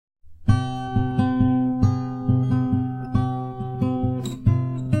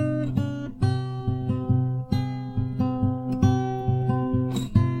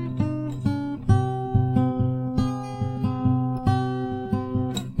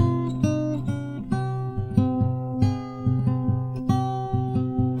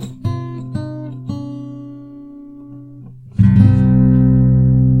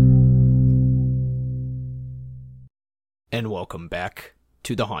and welcome back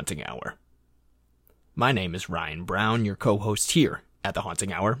to The Haunting Hour. My name is Ryan Brown, your co-host here at The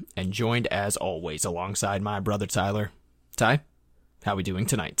Haunting Hour, and joined as always alongside my brother Tyler. Ty, how are we doing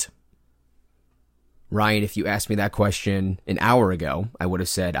tonight? Ryan, if you asked me that question an hour ago, I would have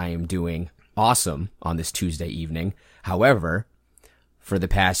said I am doing awesome on this Tuesday evening. However, for the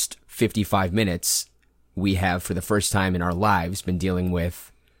past 55 minutes, we have, for the first time in our lives, been dealing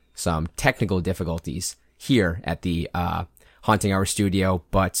with some technical difficulties here at the Haunting Hour studio,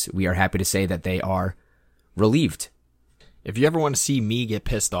 but we are happy to say that they are relieved. If you ever want to see me get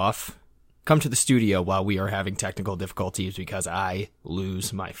pissed off, come to the studio while we are having technical difficulties because I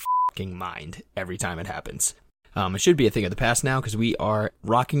lose my fucking mind every time it happens. It should be a thing of the past now because we are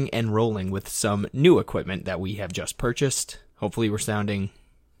rocking and rolling with some new equipment that we have just purchased. Hopefully we're sounding,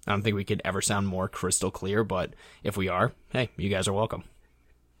 I don't think we could ever sound more crystal clear, but if we are, hey, you guys are welcome.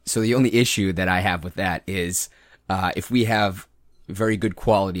 So the only issue that I have with that is if we have very good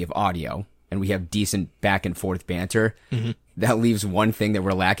quality of audio and we have decent back and forth banter, that leaves one thing that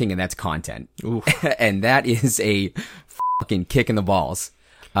we're lacking, and that's content. And that is a fucking kick in the balls.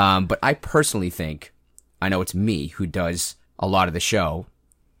 But I personally think, I know it's me who does a lot of the show,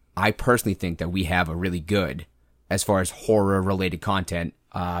 I personally think that we have a really good, as far as horror-related content,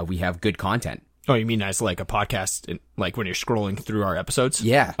 we have good content. Oh, you mean as like a podcast, like when you're scrolling through our episodes?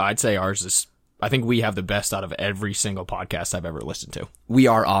 Yeah. I'd say ours is, I think we have the best out of every single podcast I've ever listened to. We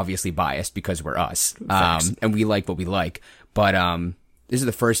are obviously biased because we're us. And we like what we like. But this is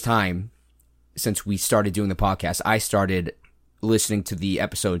the first time since we started doing the podcast, I started listening to the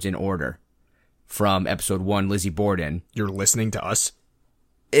episodes in order. From episode 1, Lizzie Borden. You're listening to us?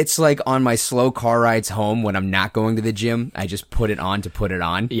 It's like on my slow car rides home when I'm not going to the gym. I just put it on to put it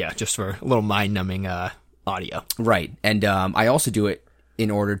on. Yeah, just for a little mind-numbing audio. Right. And I also do it in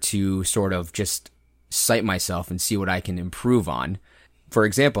order to sort of just cite myself and see what I can improve on. For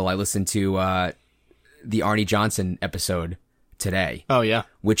example, I listened to the Arnie Johnson episode today. Oh, yeah.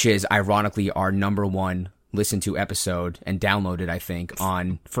 Which is ironically our number one listened to episode and downloaded, I think,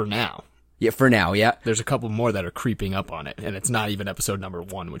 on... For now. Yeah, for now, yeah. There's a couple more that are creeping up on it, and it's not even episode number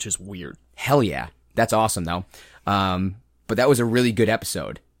 1, which is weird. Hell yeah. That's awesome, though. But that was a really good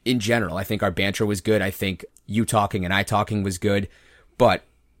episode. In general, I think our banter was good. I think you talking and I talking was good. But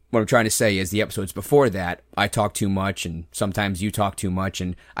what I'm trying to say is the episodes before that, I talk too much, and sometimes you talk too much.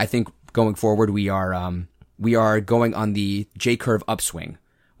 And I think going forward, we are going on the J-curve upswing,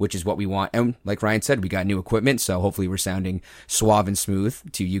 which is what we want. And like Ryan said, we got new equipment, so hopefully we're sounding suave and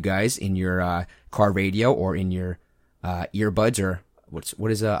smooth to you guys in your car radio or in your earbuds, or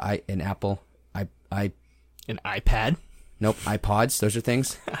what is an Apple an iPad? Nope, iPods. Those are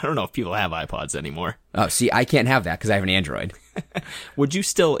things. I don't know if people have iPods anymore. Oh, see, I can't have that because I have an Android. Would you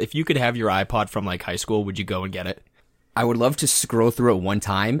still, if you could have your iPod from like high school, would you go and get it? I would love to scroll through it one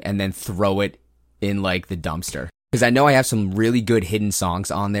time and then throw it in like the dumpster. Because I know I have some really good hidden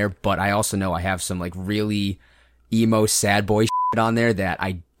songs on there, but I also know I have some like really emo sad boy shit on there that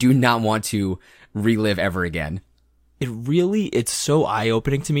I do not want to relive ever again. It's so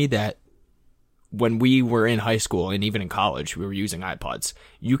eye-opening to me that when we were in high school and even in college, we were using iPods.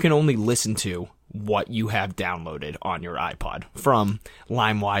 You can only listen to what you have downloaded on your iPod from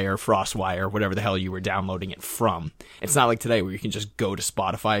LimeWire, FrostWire, whatever the hell you were downloading it from. It's not like today where you can just go to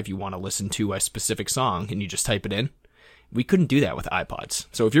Spotify if you want to listen to a specific song and you just type it in. We couldn't do that with iPods.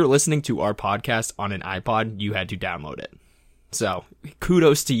 So if you're listening to our podcast on an iPod, you had to download it. So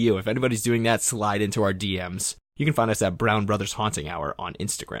kudos to you. If anybody's doing that, slide into our DMs. You can find us at Brown Brothers Haunting Hour on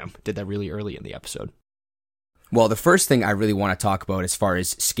Instagram. Did that really early in the episode. Well, the first thing I really want to talk about as far as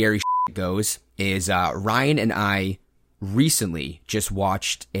scary shit goes is Ryan and I recently just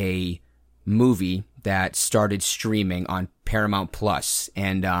watched a movie that started streaming on Paramount Plus,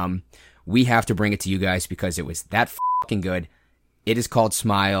 and we have to bring it to you guys because it was that fucking good. It is called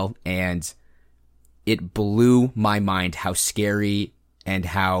Smile, and it blew my mind how scary and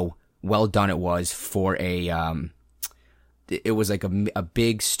how well done it was for it was like a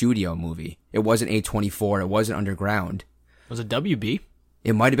big studio movie. It wasn't A24, it wasn't underground. Was it WB?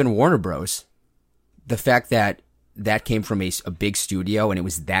 It might have been Warner Bros. The fact that that came from a big studio and it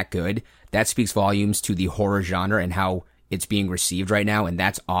was that good, that speaks volumes to the horror genre and how it's being received right now, and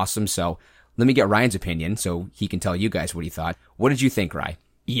that's awesome. So let me get Ryan's opinion so he can tell you guys what he thought. What did you think, Ryan?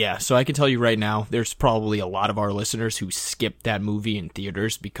 Yeah, so I can tell you right now, there's probably a lot of our listeners who skipped that movie in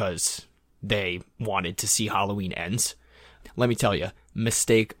theaters because they wanted to see Halloween Ends. Let me tell you,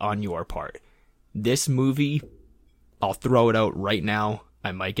 mistake on your part. This movie, I'll throw it out right now,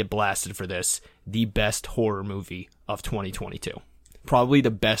 I might get blasted for this, the best horror movie of 2022. Probably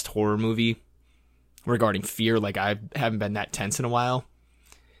the best horror movie regarding fear. Like, I haven't been that tense in a while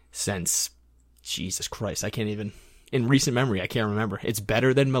since, Jesus Christ, I can't even, in recent memory, I can't remember. It's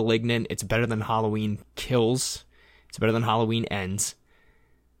better than Malignant. It's better than Halloween Kills. It's better than Halloween Ends.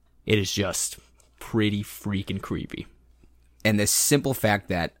 It is just pretty freaking creepy. And the simple fact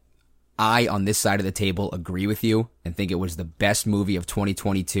that I, on this side of the table, agree with you and think it was the best movie of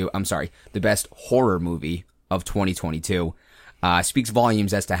 2022. I'm sorry, the best horror movie of 2022 speaks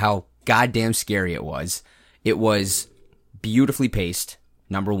volumes as to how goddamn scary it was. It was beautifully paced,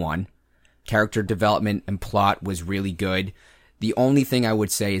 number one. Character development and plot was really good. The only thing I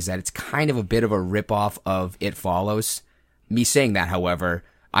would say is that it's kind of a bit of a ripoff of It Follows. Me saying that, however,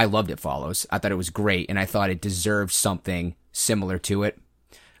 I loved It Follows. I thought it was great, and I thought it deserved something similar to it.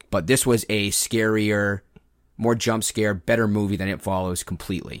 But this was a scarier, more jump scare, better movie than It Follows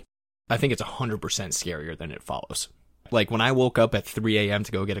completely. I think it's 100% scarier than It Follows. Like, when I woke up at 3 a.m.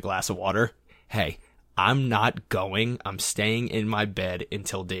 to go get a glass of water, hey, I'm not going. I'm staying in my bed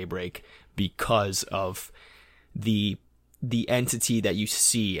until daybreak because of the entity that you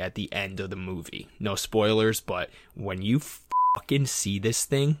see at the end of the movie. No spoilers, but when you fucking see this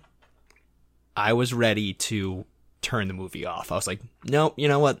thing, I was ready to turn the movie off. I was like, no, you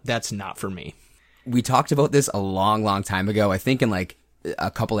know what? That's not for me. We talked about this a long, long time ago. I think in like a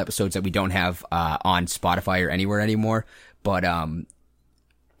couple episodes that we don't have on Spotify or anywhere anymore. But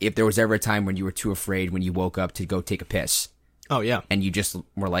if there was ever a time when you were too afraid when you woke up to go take a piss. Oh, yeah. And you just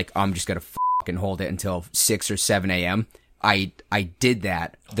were like, I'm just going to fucking hold it until 6 or 7 a.m. I did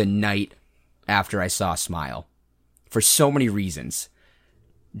that the night after I saw Smile. For so many reasons.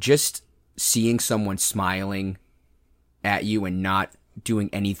 Just seeing someone smiling at you and not doing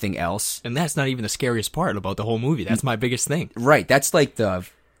anything else. And that's not even the scariest part about the whole movie. That's my biggest thing. Right. That's like the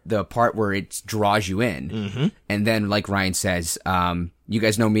part where it draws you in. Mm-hmm. And then, like Ryan says, you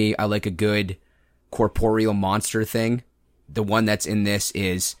guys know me. I like a good corporeal monster thing. The one that's in this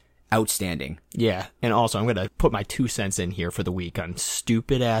is outstanding. Yeah. And also, I'm going to put my 2 cents in here for the week on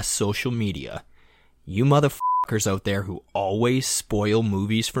stupid-ass social media. You motherfuckers out there who always spoil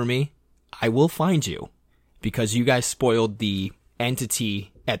movies for me, I will find you. Because you guys spoiled the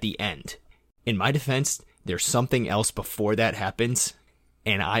entity at the end. In my defense, there's something else before that happens,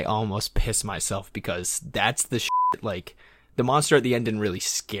 and I almost piss myself because that's the shit. Like, the monster at the end didn't really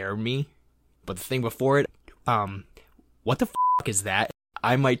scare me, but the thing before it, what the fuck is that?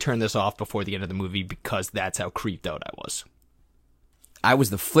 I might turn this off before the end of the movie because that's how creeped out I was. I was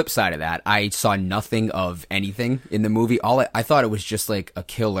the flip side of that. I saw nothing of anything in the movie. I thought it was just like a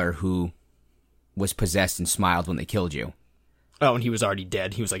killer who was possessed and smiled when they killed you. Oh, and he was already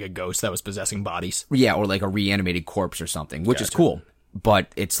dead. He was like a ghost that was possessing bodies. Yeah, or like a reanimated corpse or something, which is Gotcha. cool.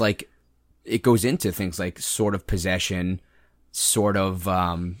 But it's like, it goes into things like sort of possession, sort of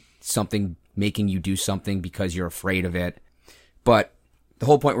something making you do something because you're afraid of it. But the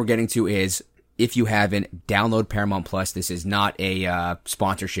whole point we're getting to is, if you haven't, download Paramount Plus. This is not a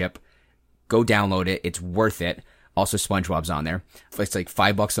sponsorship. Go download it. It's worth it. Also, SpongeBob's on there. It's like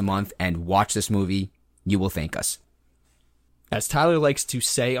 $5 a month, and watch this movie. You will thank us. As Tyler likes to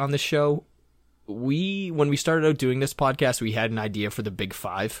say on the show, when we started out doing this podcast, we had an idea for the Big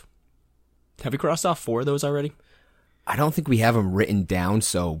Five. Have we crossed off 4 of those already? I don't think we have them written down,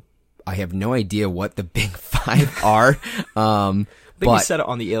 so I have no idea what the Big Five are. I think we said it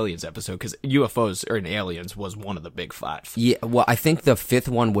on the Aliens episode, because UFOs or aliens was one of the Big Five. Yeah, well, I think the 5th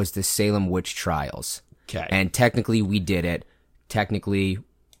one was the Salem Witch Trials. Okay. And technically, we did it. Technically,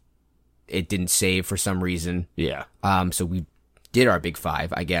 it didn't save for some reason. Yeah. So we did our Big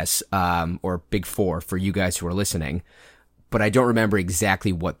Five, I guess, or Big Four for you guys who are listening. But I don't remember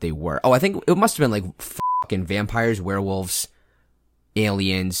exactly what they were. Oh, I think it must have been like fucking vampires, werewolves,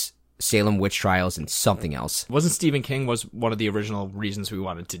 aliens, Salem Witch Trials, and something else. Wasn't Stephen King was one of the original reasons we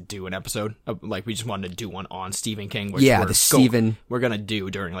wanted to do an episode? Like, we just wanted to do one on Stephen King. Which Yeah, the Stephen... We're going to do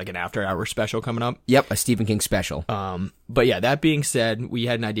during, like, an after-hour special coming up. Yep, a Stephen King special. But yeah, that being said, we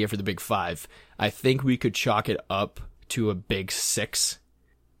had an idea for the Big Five. I think we could chalk it up to a Big Six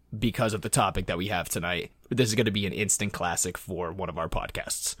because of the topic that we have tonight. This is going to be an instant classic for one of our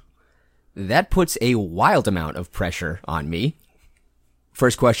podcasts. That puts a wild amount of pressure on me.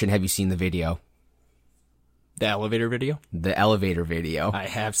 First question, have you seen the video? The elevator video? The elevator video. I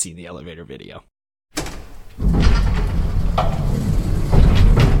have seen the elevator video.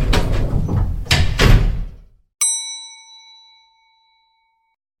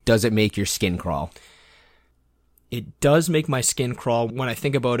 Does it make your skin crawl? It does make my skin crawl when I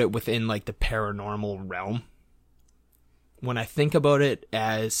think about it within, like, the paranormal realm. When I think about it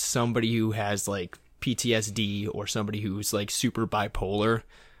as somebody who has, like, PTSD or somebody who's, like, super bipolar,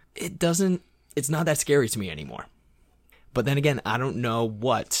 it doesn't it's not that scary to me anymore. But then again, I don't know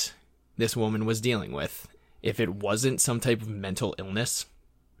what this woman was dealing with. If it wasn't some type of mental illness,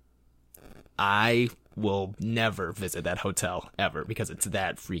 I will never visit that hotel ever because it's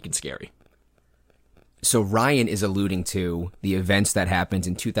that freaking scary. So Ryan is alluding to the events that happened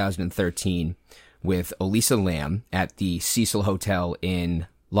in 2013 with Elisa Lam at the Cecil Hotel in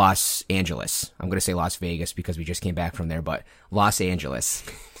Los Angeles. I'm going to say Las Vegas because we just came back from there, but Los Angeles.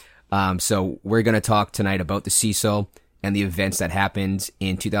 So we're going to talk tonight about the Cecil and the events that happened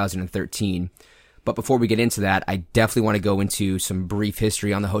in 2013. But before we get into that, I definitely want to go into some brief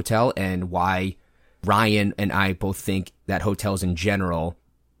history on the hotel and why Ryan and I both think that hotels in general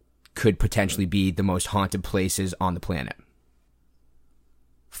could potentially be the most haunted places on the planet.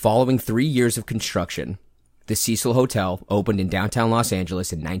 Following 3 years of construction, the Cecil Hotel opened in downtown Los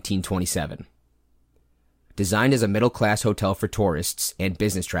Angeles in 1927. Designed as a middle-class hotel for tourists and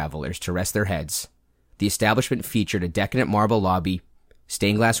business travelers to rest their heads, the establishment featured a decadent marble lobby,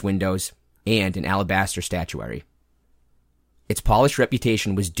 stained glass windows, and an alabaster statuary. Its polished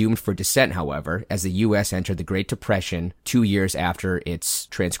reputation was doomed for descent, however, as the U.S. entered the Great Depression 2 years after its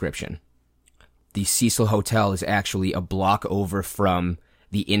transcription. The Cecil Hotel is actually a block over from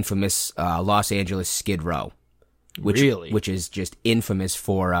the infamous Los Angeles Skid Row, which is just infamous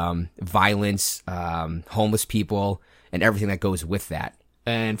for violence, homeless people, and everything that goes with that.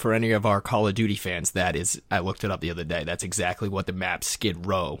 And for any of our Call of Duty fans, that is, I looked it up the other day, that's exactly what the map Skid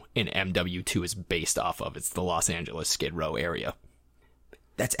Row in MW2 is based off of. It's the Los Angeles Skid Row area.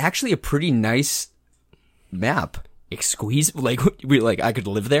 That's actually a pretty nice map. Squeeze, like I could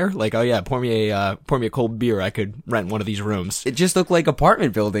live there. Like, oh yeah, pour me a cold beer. I could rent one of these rooms. It just looked like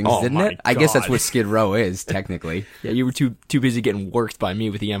apartment buildings, didn't it? I guess that's what Skid Row is technically. Yeah, you were too busy getting worked by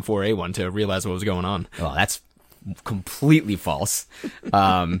me with the M4A1 to realize what was going on. Well, that's completely false.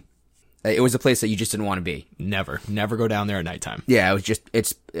 It was a place that you just didn't want to be. Never go down there at nighttime. Yeah, it was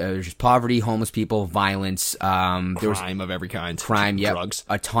just poverty, homeless people, violence, crime of every kind, drugs,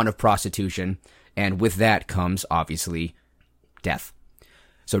 a ton of prostitution. And with that comes, obviously, death.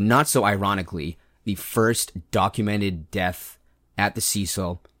 So not so ironically, the first documented death at the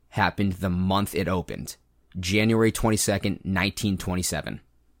Cecil happened the month it opened, January 22nd, 1927.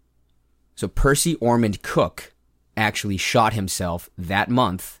 So Percy Ormond Cook actually shot himself that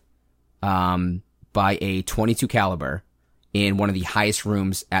month by a .22 caliber in one of the highest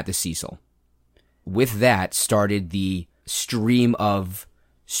rooms at the Cecil. With that started the stream of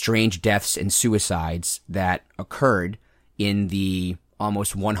strange deaths and suicides that occurred in the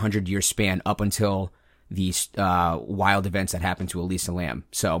almost 100-year span up until these wild events that happened to Elisa Lam.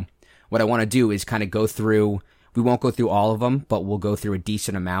 So what I want to do is kind of go through, we won't go through all of them, but we'll go through a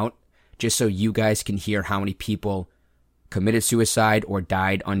decent amount just so you guys can hear how many people committed suicide or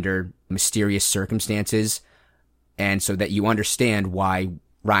died under mysterious circumstances, and so that you understand why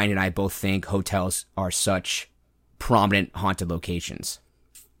Ryan and I both think hotels are such prominent haunted locations.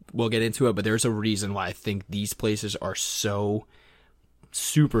 We'll get into it, but there's a reason why I think these places are so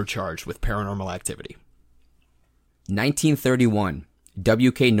supercharged with paranormal activity. 1931,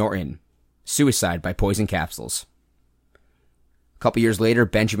 W.K. Norton, suicide by poison capsules. A couple years later,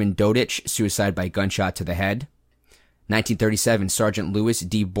 Benjamin Dodich, suicide by gunshot to the head. 1937, Sergeant Louis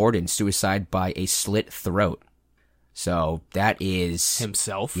D. Borden, suicide by a slit throat. So that is...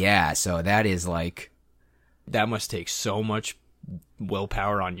 himself? Yeah, so that is like... that must take so much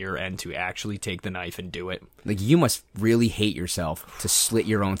willpower on your end to actually take the knife and do it. Like, you must really hate yourself to slit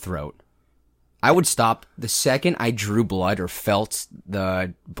your own throat. I would stop the second I drew blood or felt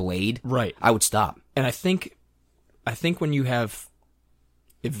the blade. Right. I would stop. And I think when you have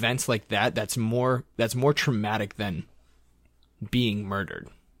events like that, that's more traumatic than being murdered.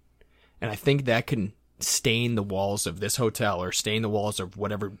 And I think that can stain the walls of this hotel or stain the walls of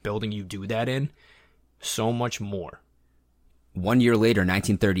whatever building you do that in so much more. 1 year later,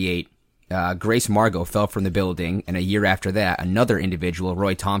 1938, Grace Margot fell from the building, and a year after that, another individual,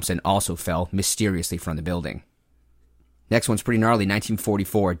 Roy Thompson, also fell mysteriously from the building. Next one's pretty gnarly.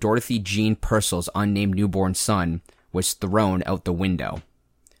 1944, Dorothy Jean Purcell's unnamed newborn son was thrown out the window.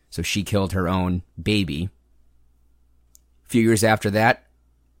 So she killed her own baby. A few years after that,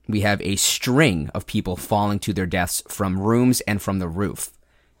 we have a string of people falling to their deaths from rooms and from the roof.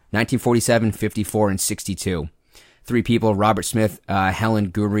 1947, 54, and 62. 3 people, Robert Smith,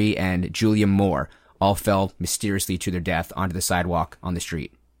 Helen Guri, and Julia Moore, all fell mysteriously to their death onto the sidewalk on the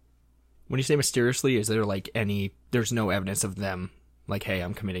street. When you say mysteriously, is there there's no evidence of them, like, hey,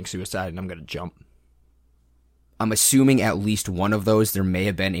 I'm committing suicide and I'm going to jump? I'm assuming at least one of those, there may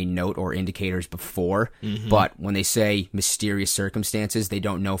have been a note or indicators before, but when they say mysterious circumstances, they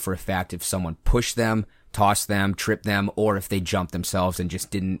don't know for a fact if someone pushed them, tossed them, tripped them, or if they jumped themselves and just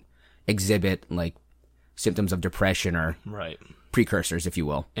didn't exhibit like symptoms of depression or Right. precursors, if you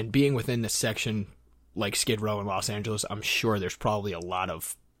will. And being within this section, like Skid Row in Los Angeles, I'm sure there's probably a lot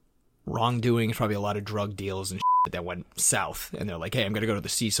of wrongdoing. There's probably a lot of drug deals and shit that went south. And they're like, hey, I'm going to go to the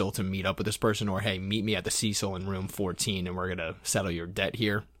Cecil to meet up with this person. Or, hey, meet me at the Cecil in room 14 and we're going to settle your debt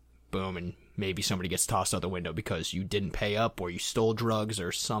here. Boom. And maybe somebody gets tossed out the window because you didn't pay up or you stole drugs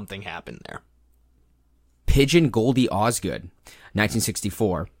or something happened there. Pigeon Goldie Osgood,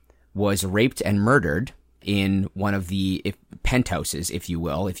 1964, was raped and murdered in one of the penthouses, if you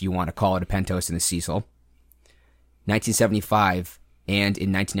will, if you want to call it a penthouse in the Cecil. 1975 and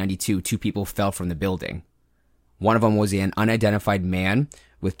in 1992, 2 people fell from the building. One of them was an unidentified man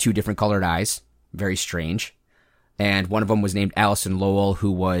with 2 different colored eyes, very strange. And one of them was named Allison Lowell,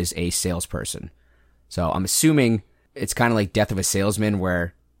 who was a salesperson. So I'm assuming it's kind of like Death of a Salesman,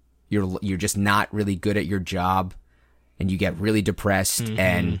 where you're just not really good at your job and you get really depressed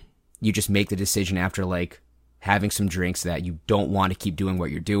and you just make the decision after like having some drinks that you don't want to keep doing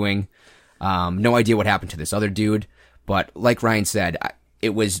what you're doing. No idea what happened to this other dude, but like Ryan said, it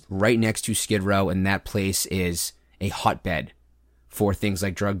was right next to Skid Row, and that place is a hotbed for things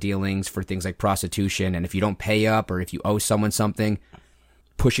like drug dealings, for things like prostitution. And if you don't pay up or if you owe someone something,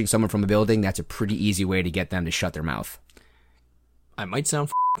 pushing someone from a building, that's a pretty easy way to get them to shut their mouth. I might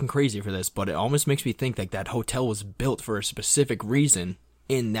sound fucking crazy for this, but it almost makes me think like that hotel was built for a specific reason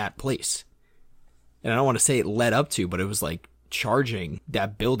in that place. And I don't want to say it led up to, but it was like charging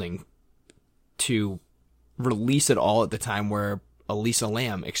that building to release it all at the time where Elisa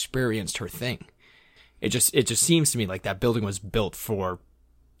Lam experienced her thing. It just seems to me like that building was built for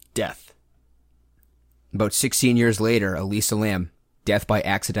death. About 16 years later, Elisa Lam, death by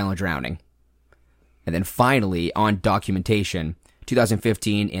accidental drowning. And then finally, on documentation,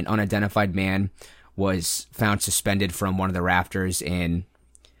 2015, an unidentified man was found suspended from one of the rafters in...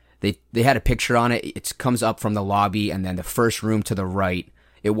 They had a picture on it. It comes up from the lobby, and then the first room to the right,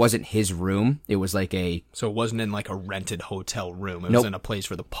 it wasn't his room. It was like a... So it wasn't in like a rented hotel room. It was in a place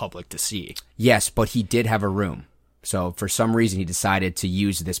for the public to see. Yes, but he did have a room. So for some reason, he decided to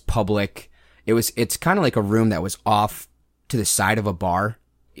use this public... It's kind of like a room that was off to the side of a bar.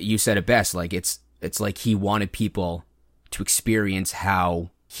 You said it best. Like it's like he wanted people to experience how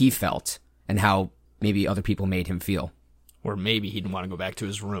he felt and how maybe other people made him feel. Or maybe he didn't want to go back to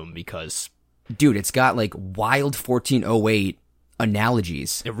his room because... Dude, it's got like wild 1408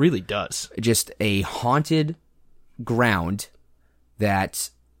 analogies. It really does. Just a haunted ground that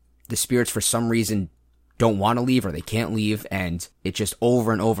the spirits for some reason don't want to leave or they can't leave, and it just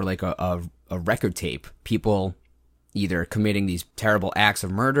over and over like a record tape. People either committing these terrible acts of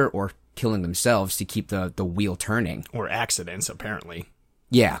murder or killing themselves to keep the wheel turning. Or accidents, apparently.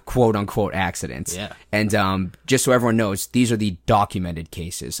 Yeah, quote-unquote accidents. Yeah. And just so everyone knows, these are the documented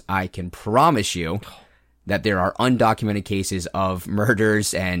cases. I can promise you that there are undocumented cases of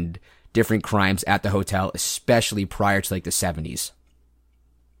murders and different crimes at the hotel, especially prior to like the 70s.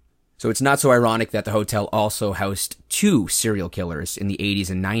 So it's not so ironic that the hotel also housed 2 serial killers in the 80s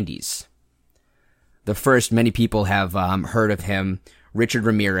and 90s. The first, many people have heard of him, Richard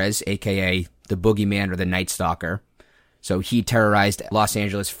Ramirez, a.k.a. the Boogeyman or the Night Stalker. So he terrorized Los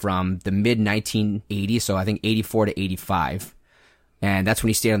Angeles from the mid-1980s, so I think 84 to 85. And that's when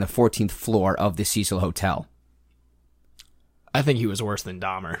he stayed on the 14th floor of the Cecil Hotel. I think he was worse than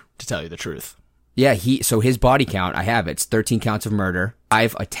Dahmer, to tell you the truth. Yeah, so his body count, I have it, it's 13 counts of murder,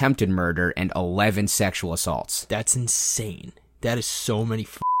 5 attempted murder, and 11 sexual assaults. That's insane. That is so many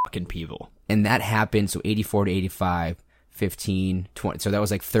fucking people. And that happened, so 84 to 85, 15, 20, so that was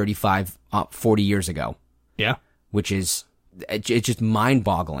like 35, 40 years ago. Yeah. Which is, it's just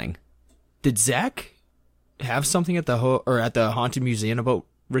mind-boggling. Did Zach have something at the Haunted Museum about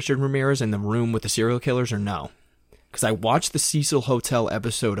Richard Ramirez in the room with the serial killers, or no? Because I watched the Cecil Hotel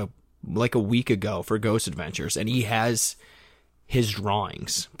episode like a week ago for Ghost Adventures, and he has his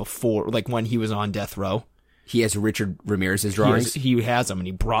drawings before, like when he was on death row. He has Richard Ramirez's drawings? He has them, and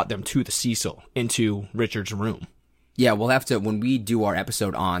he brought them to the Cecil, into Richard's room. Yeah, we'll have to, when we do our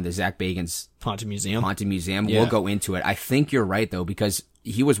episode on the Zach Bagans Haunted Museum, yeah. We'll go into it. I think you're right, though, because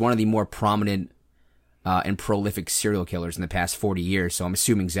he was one of the more prominent and prolific serial killers in the past 40 years, so I'm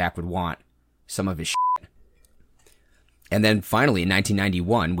assuming Zach would want some of his shit. And then finally, in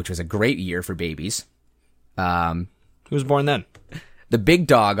 1991, which was a great year for babies. Who was born then? The big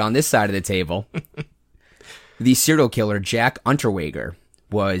dog on this side of the table, the serial killer Jack Unterweger,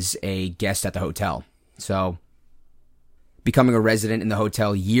 was a guest at the hotel. So becoming a resident in the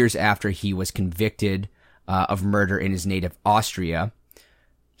hotel years after he was convicted of murder in his native Austria.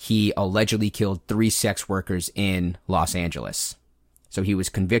 He allegedly killed 3 sex workers in Los Angeles. So he was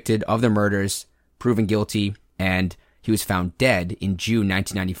convicted of the murders, proven guilty, and he was found dead in June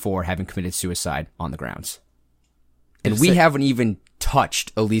 1994, having committed suicide on the grounds. And we haven't even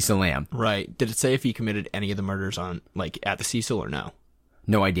touched Elisa Lam. Right. Did it say if he committed any of the murders on, like, at the Cecil or no?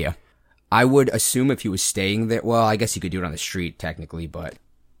 No idea. I would assume if he was staying there, well, I guess he could do it on the street, technically, but...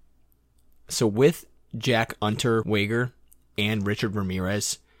 So with Jack Unterweger and Richard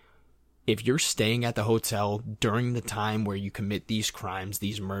Ramirez, if you're staying at the hotel during the time where you commit these crimes,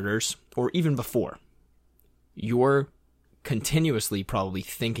 these murders, or even before, you're continuously probably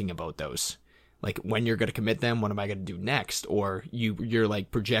thinking about those. Like, when you're going to commit them, what am I going to do next? Or you're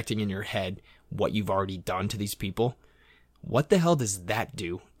like projecting in your head what you've already done to these people. What the hell does that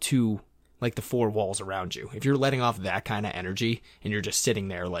do to, like, the 4 walls around you? If you're letting off that kind of energy and you're just sitting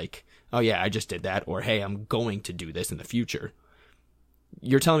there like, oh yeah, I just did that, or hey, I'm going to do this in the future.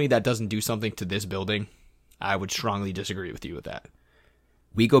 You're telling me that doesn't do something to this building? I would strongly disagree with you with that.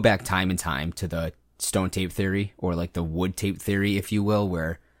 We go back time and time to the stone tape theory, or like the wood tape theory, if you will,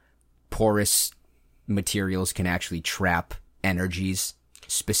 where porous materials can actually trap energies,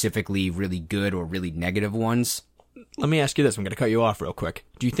 specifically really good or really negative ones. Let me ask you this. I'm going to cut you off real quick.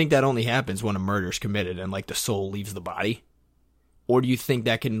 Do you think that only happens when a murder is committed and, like, the soul leaves the body? Or do you think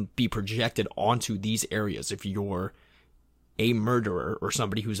that can be projected onto these areas if you're a murderer or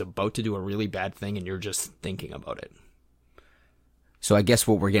somebody who's about to do a really bad thing and you're just thinking about it? So I guess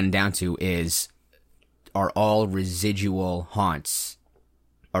what we're getting down to is, are all residual haunts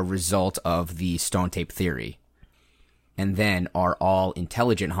a result of the stone tape theory? And then are all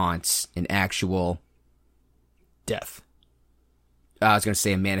intelligent haunts an actual... death? I was going to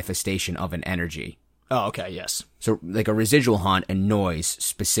say a manifestation of an energy. Oh, okay, yes. So, like, a residual haunt, a noise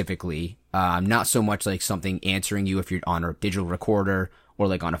specifically, not so much like something answering you if you're on a digital recorder or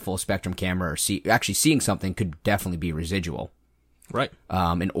like on a full spectrum camera, or actually seeing something could definitely be residual. Right.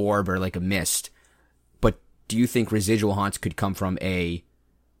 An orb or like a mist. But do you think residual haunts could come from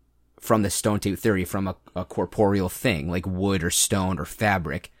the stone tape theory, from a corporeal thing like wood or stone or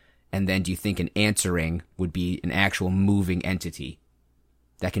fabric? And then do you think an answering would be an actual moving entity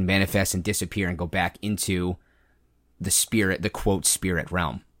that can manifest and disappear and go back into the spirit, the quote spirit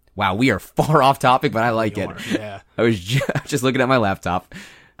realm? Wow, we are far off topic, but I like it. Yeah. I was just looking at my laptop.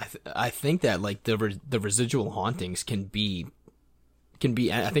 I think that, like, the residual hauntings can be,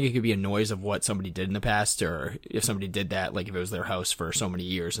 I think it could be a noise of what somebody did in the past, or if somebody did that, like if it was their house for so many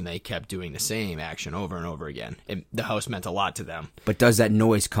years and they kept doing the same action over and over again, and the house meant a lot to them. But does that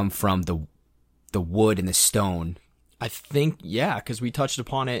noise come from the wood and the stone? I think, yeah, because we touched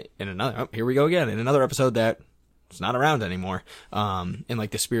upon it in another episode that it's not around anymore, in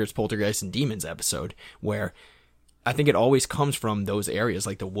like the Spirits, Poltergeists, and Demons episode, where I think it always comes from those areas,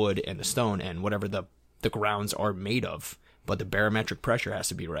 like the wood and the stone and whatever the grounds are made of. But the barometric pressure has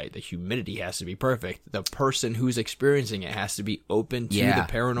to be right. The humidity has to be perfect. The person who's experiencing it has to be open to the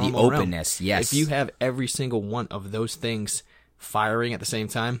paranormal the openness, realm. Yes. If you have every single one of those things firing at the same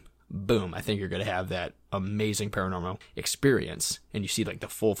time, boom, I think you're going to have that amazing paranormal experience. And you see like the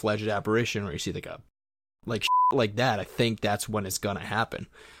full-fledged apparition, or you see like that. I think that's when it's going to happen.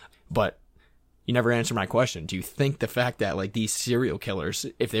 But you never answer my question. Do you think the fact that, like, these serial killers,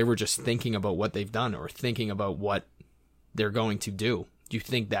 if they were just thinking about what they've done or thinking about what they're going to do you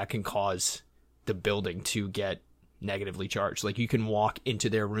think that can cause the building to get negatively charged? Like, you can walk into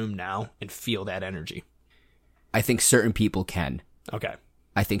their room now and feel that energy. I think certain people can. Okay.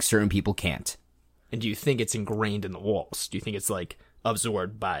 I think certain people can't. And do you think it's ingrained in the walls? Do you think it's, like,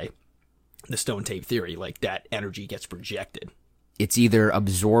 absorbed by the stone tape theory? Like, that energy gets projected? It's either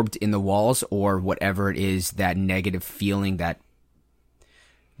absorbed in the walls, or whatever it is, that negative feeling, that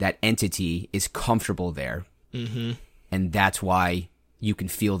entity is comfortable there. Mm-hmm. And that's why you can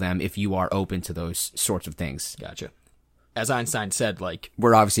feel them if you are open to those sorts of things. Gotcha. As Einstein said, like...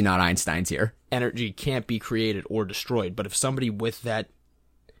 We're obviously not Einsteins here. Energy can't be created or destroyed, but if somebody with that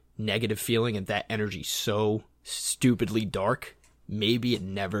negative feeling and that energy so stupidly dark, maybe it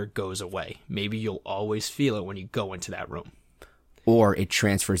never goes away. Maybe you'll always feel it when you go into that room. Or it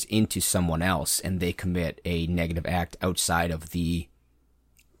transfers into someone else and they commit a negative act outside of the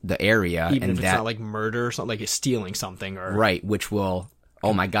area. Even and if it's not like murder or something, like stealing something. Or right, which will,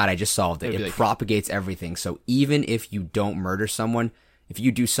 oh my God, I just solved it. It like, propagates everything. So even if you don't murder someone, if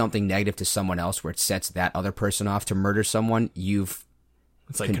you do something negative to someone else where it sets that other person off to murder someone,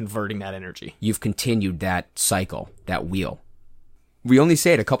 it's like converting that energy. You've continued that cycle, that wheel. We only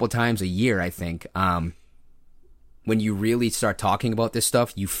say it a couple times a year, I think. when you really start talking about this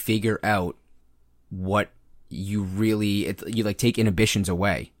stuff, you figure out what you really, you like take inhibitions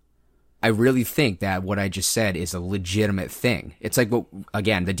away. I really think that what I just said is a legitimate thing. It's like,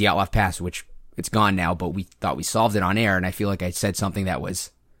 again, the Dyatlov Pass, which it's gone now, but we thought we solved it on air, and I feel like I said something that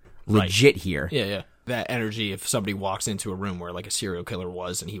was legit here. Yeah. That energy, if somebody walks into a room where like a serial killer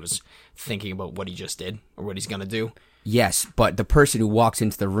was and he was thinking about what he just did or what he's going to do. Yes, but the person who walks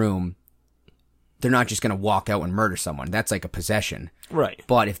into the room, they're not just going to walk out and murder someone. That's like a possession. Right.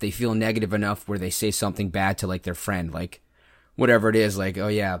 But if they feel negative enough where they say something bad to like their friend, like whatever it is, like, oh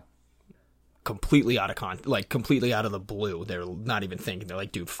yeah. Completely out of completely out of the blue. They're not even thinking. They're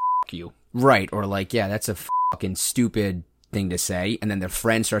like, dude, f*** you. Right. Or like, yeah, that's a fucking stupid thing to say. And then their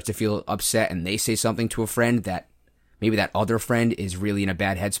friend starts to feel upset and they say something to a friend that maybe that other friend is really in a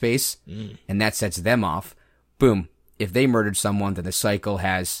bad headspace. And that sets them off. Boom. If they murdered someone, then the cycle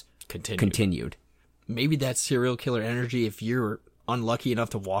has continued. Maybe that's serial killer energy. If you're unlucky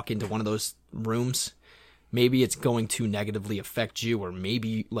enough to walk into one of those rooms, maybe it's going to negatively affect you, or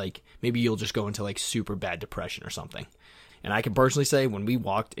maybe you'll just go into like super bad depression or something. And I can personally say, when we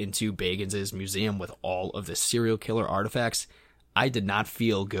walked into Bagans' museum with all of the serial killer artifacts, I did not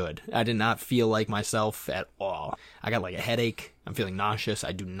feel good. I did not feel like myself at all. I got like a headache. I'm feeling nauseous.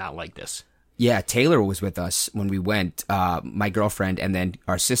 I do not like this. Yeah, Taylor was with us when we went. My girlfriend and then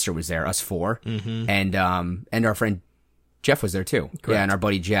our sister was there, us four, and our friend Jeff was there too. Correct. Yeah, and our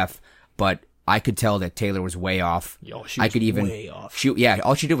buddy Jeff. But I could tell that Taylor was way off. Yo, she was way off.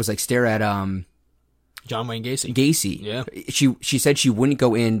 All she did was like stare at John Wayne Gacy. Yeah, she said she wouldn't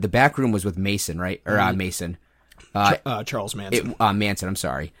go in. The back room was with Mason, right? Or Mason. Charles Manson. Manson. I'm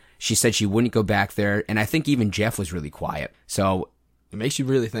sorry. She said she wouldn't go back there, and I think even Jeff was really quiet. So. It makes you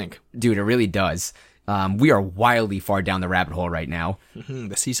really think. Dude, it really does. We are wildly far down the rabbit hole right now.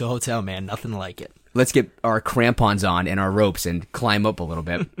 The Cecil Hotel, man. Nothing like it. Let's get our crampons on and our ropes and climb up a little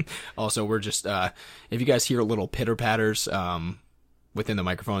bit. Also, we're just, if you guys hear little pitter-patters within the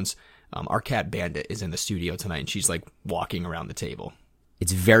microphones, our cat Bandit is in the studio tonight, and she's like walking around the table.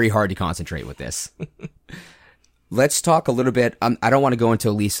 It's very hard to concentrate with this. Let's talk a little bit. I don't want to go into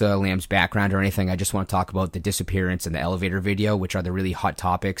Elisa Lam's background or anything. I just want to talk about the disappearance and the elevator video, which are the really hot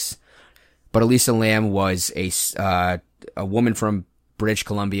topics. But Elisa Lam was a woman from British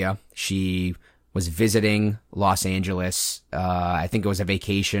Columbia. She was visiting Los Angeles. I think it was a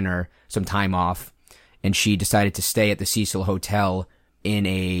vacation or some time off. And she decided to stay at the Cecil Hotel in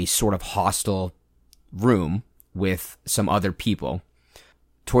a sort of hostel room with some other people.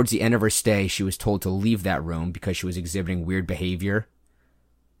 Towards the end of her stay, she was told to leave that room because she was exhibiting weird behavior.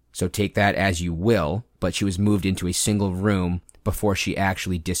 So take that as you will, but she was moved into a single room before she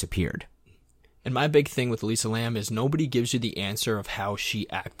actually disappeared. And my big thing with Elisa Lam is nobody gives you the answer of how she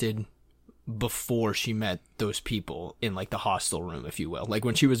acted before she met those people in like the hostel room, if you will. Like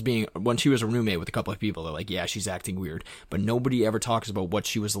when she was a roommate with a couple of people, they're like, yeah, she's acting weird. But nobody ever talks about what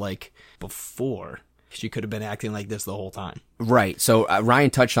she was like before. She could have been acting like this the whole time. Right. So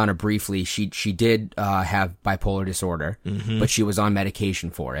Ryan touched on it briefly. She did have bipolar disorder, but she was on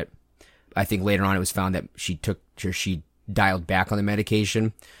medication for it. I think later on it was found that she dialed back on the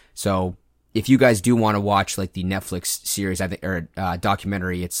medication. So if you guys do want to watch like the Netflix series, I think, or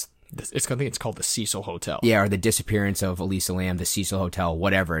documentary, I think it's called the Cecil Hotel. Yeah, or the disappearance of Elisa Lam, the Cecil Hotel,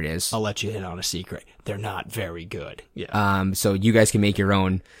 whatever it is. I'll let you in on a secret. They're not very good. Yeah. So you guys can make your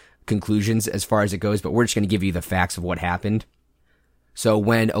own conclusions as far as it goes, but we're just going to give you the facts of what happened. So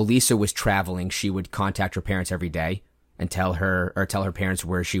when Elisa was traveling, she would contact her parents every day and tell her parents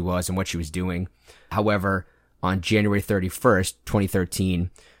where she was and what she was doing. However, on January 31st, 2013,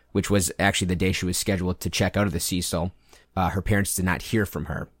 which was actually the day she was scheduled to check out of the Cecil, her parents did not hear from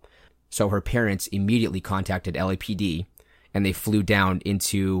her. So her parents immediately contacted LAPD and they flew down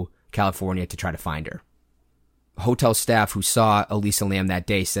into California to try to find her. Hotel staff who saw Elisa Lam that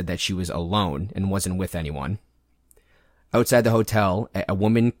day said that she was alone and wasn't with anyone. Outside the hotel, a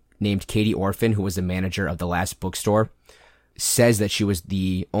woman named Katie Orphan, who was the manager of the last bookstore, says that she was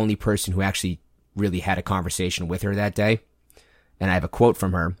the only person who actually really had a conversation with her that day. And I have a quote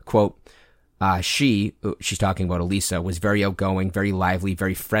from her. Quote, she's talking about Elisa, was very outgoing, very lively,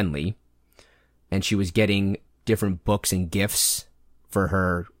 very friendly. And she was getting different books and gifts for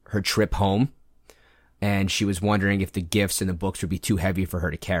her trip home. And she was wondering if the gifts and the books would be too heavy for her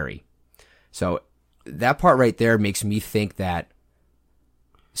to carry. So that part right there makes me think that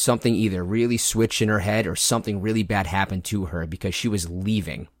something either really switched in her head or something really bad happened to her because she was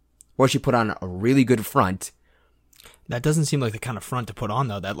leaving. Or she put on a really good front That doesn't seem like the kind of front to put on,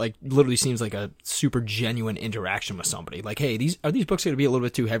 though. That, like, literally seems like a super genuine interaction with somebody. Like, hey, are these books going to be a little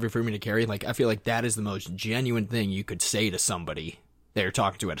bit too heavy for me to carry? Like, I feel like that is the most genuine thing you could say to somebody that you're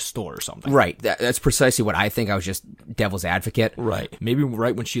talking to at a store or something. Right. That's precisely what I think. I was just devil's advocate. Right. Maybe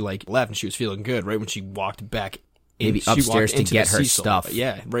right when she, like, left and she was feeling good, right when she walked back in. Maybe upstairs to get her stuff.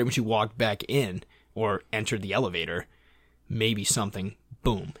 Yeah, right when she walked back in or entered the elevator, maybe something,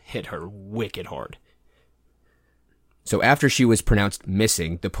 boom, hit her wicked hard. So after she was pronounced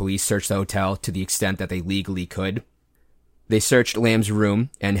missing, the police searched the hotel to the extent that they legally could. They searched Lamb's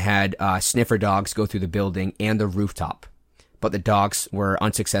room and had sniffer dogs go through the building and the rooftop, but the dogs were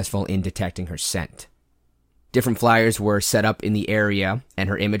unsuccessful in detecting her scent. Different flyers were set up in the area, and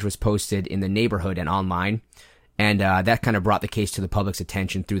her image was posted in the neighborhood and online, and that kind of brought the case to the public's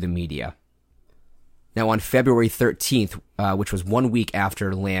attention through the media. Now, on February 13th, which was 1 week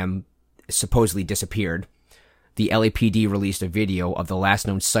after Lamb supposedly disappeared, the LAPD released a video of the last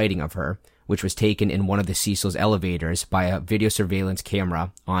known sighting of her, which was taken in one of the Cecil's elevators by a video surveillance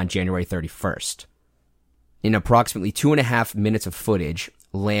camera on January 31st. In approximately 2.5 minutes of footage,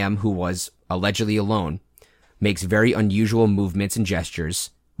 Lamb, who was allegedly alone, makes very unusual movements and gestures,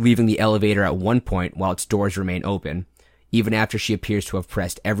 leaving the elevator at one point while its doors remain open, even after she appears to have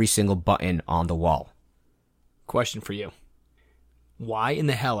pressed every single button on the wall. Question for you. Why in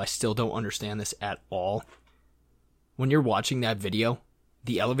the hell I still don't understand this at all? When you're watching that video,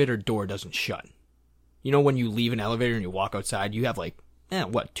 the elevator door doesn't shut. You know, when you leave an elevator and you walk outside, you have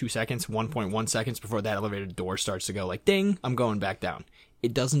 2 seconds, 1.1 seconds before that elevator door starts to go like, ding, I'm going back down.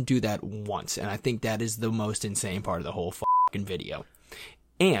 It doesn't do that once, and I think that is the most insane part of the whole fucking video.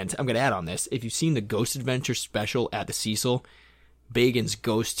 And I'm going to add on this, if you've seen the Ghost Adventure special at the Cecil, Bagans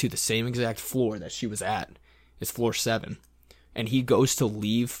goes to the same exact floor that she was at. It's floor 7. And he goes to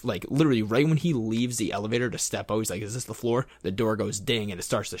leave, like, literally right when he leaves the elevator to step out, he's like, is this the floor? The door goes ding, and it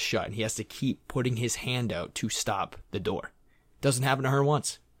starts to shut. And he has to keep putting his hand out to stop the door. Doesn't happen to her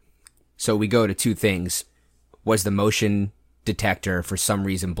once. So we go to two things. Was the motion detector for some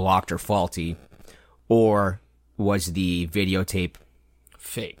reason blocked or faulty? Or was the videotape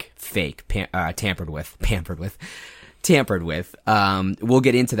fake, tampered with? We'll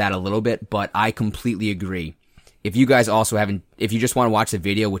get into that a little bit, but I completely agree. If you guys also if you just want to watch the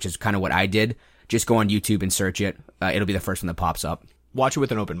video, which is kind of what I did, just go on YouTube and search it. It'll be the first one that pops up. Watch it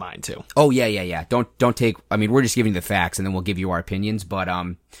with an open mind too. Oh yeah. Don't take. I mean, we're just giving you the facts, and then we'll give you our opinions. But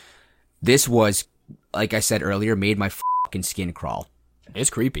this was, like I said earlier, made my fucking skin crawl.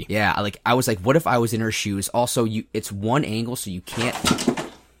 It's creepy. Yeah, I was like, what if I was in her shoes? Also, it's one angle, so you can't.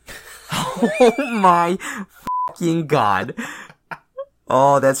 Oh my fucking god!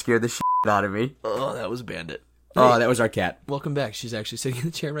 Oh, that scared the shit out of me. Oh, that was Bandit. Oh, that was our cat. Welcome back. She's actually sitting in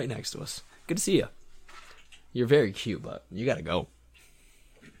the chair right next to us. Good to see you. You're very cute, but you gotta go.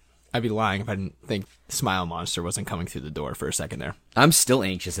 I'd be lying if I didn't think Smile Monster wasn't coming through the door for a second there. I'm still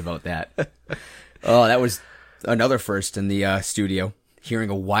anxious about that. Oh, that was another first in the studio. Hearing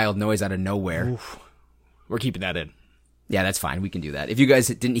a wild noise out of nowhere. Oof. We're keeping that in. Yeah, that's fine. We can do that. If you guys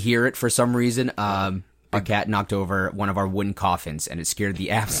didn't hear it for some reason, our cat knocked over one of our wooden coffins, and it scared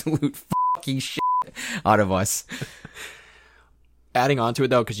the absolute fucking shit out of us. Adding on to it,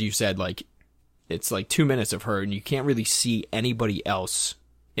 though, because you said, like, it's like 2 minutes of her, and you can't really see anybody else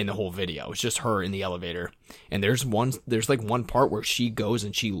in the whole video. It's just her in the elevator. And there's one part where she goes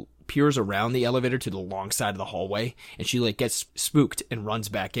and she peers around the elevator to the long side of the hallway, and she, like, gets spooked and runs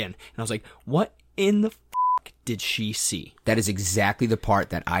back in. And I was like, what in the did she see? That is exactly the part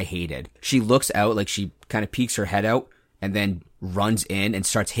that I hated. She looks out, like she kind of peeks her head out, and then runs in and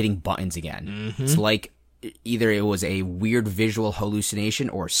starts hitting buttons again. Mm-hmm. It's like either it was a weird visual hallucination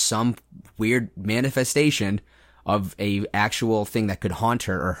or some weird manifestation of a actual thing that could haunt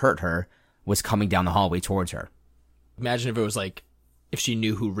her or hurt her was coming down the hallway towards her. Imagine if it was like, if she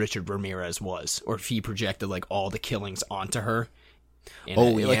knew who Richard Ramirez was, or if he projected like all the killings onto her.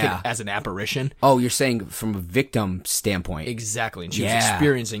 As an apparition. Oh, you're saying from a victim standpoint. Exactly. And she was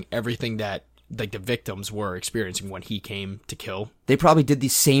experiencing everything that like the victims were experiencing when he came to kill. They probably did the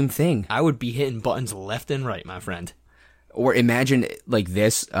same thing. I would be hitting buttons left and right, my friend. Or imagine like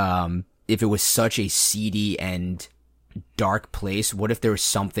this, if it was such a seedy and dark place, what if there was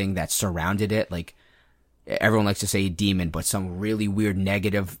something that surrounded it? Like, everyone likes to say a demon, but some really weird,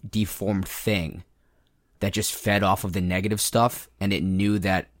 negative, deformed thing that just fed off of the negative stuff, and it knew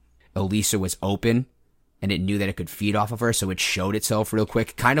that Elisa was open, and it knew that it could feed off of her, so it showed itself real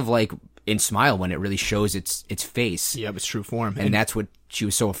quick, kind of like in Smile when it really shows its face. Yeah, its true form. And that's what she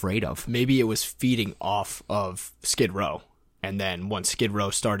was so afraid of. Maybe it was feeding off of Skid Row, and then once Skid Row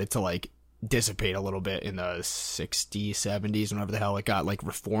started to like dissipate a little bit in the 60s, 70s, whenever the hell it got like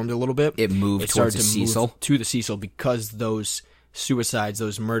reformed a little bit. It moved towards the Cecil. Move to the Cecil because those suicides,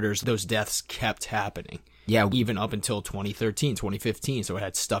 those murders, those deaths kept happening. Yeah. Even up until 2013, 2015, so it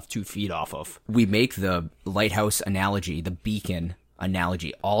had stuff to feed off of. We make the lighthouse analogy, the beacon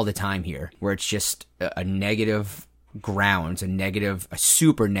analogy all the time here, where it's just a negative grounds, a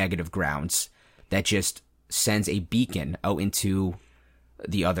super negative grounds that just sends a beacon out into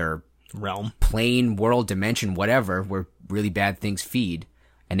the other realm, plane, world, dimension, whatever, where really bad things feed,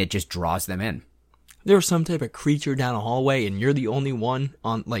 and it just draws them in. There's some type of creature down a hallway and you're the only one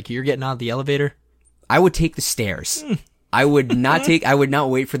on, like, you're getting out of the elevator. I would take the stairs. I would not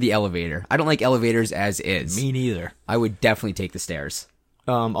wait for the elevator. I don't like elevators as is. Me neither. I would definitely take the stairs.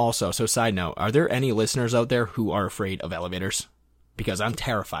 Also, so side note, are there any listeners out there who are afraid of elevators? Because I'm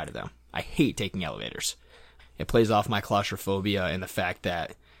terrified of them. I hate taking elevators. It plays off my claustrophobia and the fact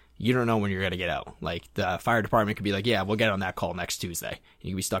that you don't know when you're going to get out. Like, the fire department could be like, yeah, we'll get on that call next Tuesday. And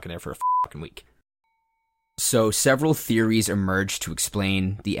you can be stuck in there for a fucking week. So several theories emerged to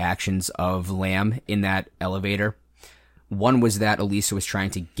explain the actions of Lam in that elevator. One was that Elisa was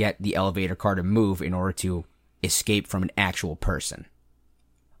trying to get the elevator car to move in order to escape from an actual person.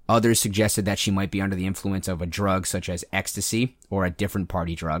 Others suggested that she might be under the influence of a drug such as ecstasy or a different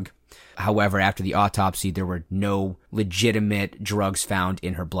party drug. However, after the autopsy, there were no legitimate drugs found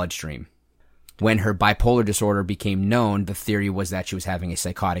in her bloodstream. When her bipolar disorder became known, the theory was that she was having a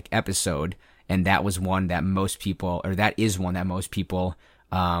psychotic episode, and that is one that most people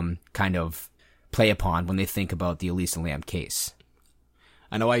kind of play upon when they think about the Elisa Lam case.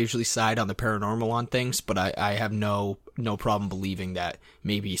 I know I usually side on the paranormal on things, but I have no problem believing that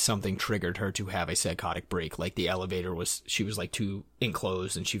maybe something triggered her to have a psychotic break. Like the elevator she was like too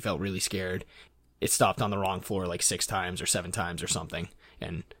enclosed and she felt really scared. It stopped on the wrong floor like 6 times or 7 times or something.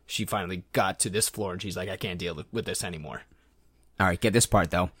 And she finally got to this floor and she's like, I can't deal with this anymore. All right, get this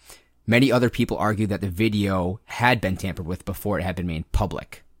part though. Many other people argue that the video had been tampered with before it had been made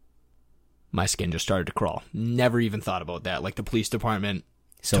public. My skin just started to crawl. Never even thought about that. Like the police department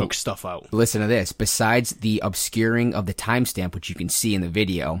took stuff out. Listen to this. Besides the obscuring of the timestamp, which you can see in the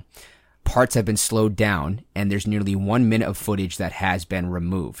video, parts have been slowed down, and there's nearly 1 minute of footage that has been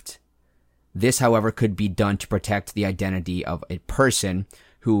removed. This, however, could be done to protect the identity of a person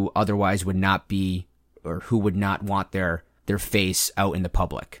who otherwise would not be, or who would not want their face out in the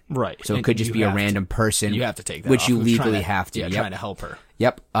public. Right. So it could just be a random person. You have to take that which off. you legally have to. Yeah, yep. Trying to help her.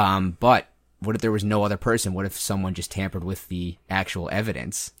 Yep. But what if there was no other person? What if someone just tampered with the actual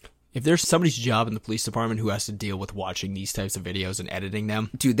evidence? If there's somebody's job in the police department who has to deal with watching these types of videos and editing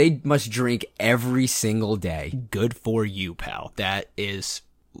them, dude, they must drink every single day. Good for you, pal. That is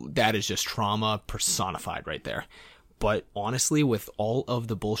just trauma personified right there. But honestly, with all of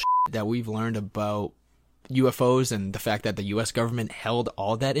the bullshit that we've learned about UFOs and the fact that the U.S. government held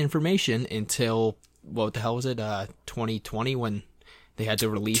all that information until, what the hell was it, 2020 when they had to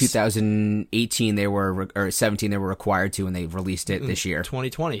release... 2018 or 17 they were required to, and they released it this year.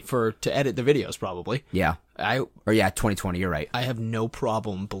 2020 to edit the videos probably. Yeah. 2020, you're right. I have no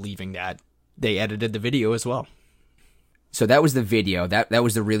problem believing that they edited the video as well. So that was the video. That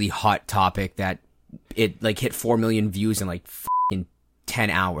was the really hot topic that it like hit 4 million views in like fucking 10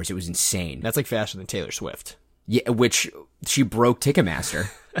 hours. It was insane. That's like faster than Taylor Swift. Yeah, which she broke Ticketmaster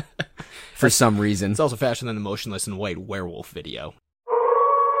for some reason. It's also faster than the Motionless in White werewolf video.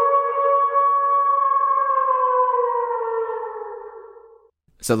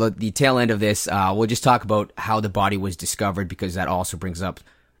 So the tail end of this, we'll just talk about how the body was discovered, because that also brings up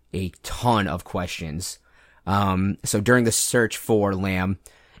a ton of questions. So during the search for Lam,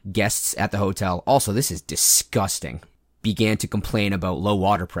 guests at the hotel, also this is disgusting, began to complain about low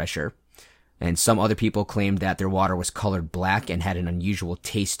water pressure. And some other people claimed that their water was colored black and had an unusual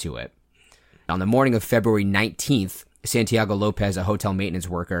taste to it. On the morning of February 19th, Santiago Lopez, a hotel maintenance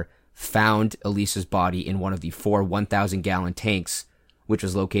worker, found Elisa's body in one of the 4 1,000-gallon tanks, which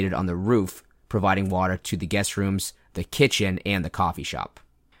was located on the roof, providing water to the guest rooms, the kitchen, and the coffee shop.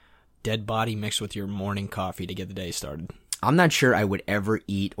 Dead body mixed with your morning coffee to get the day started. I'm not sure I would ever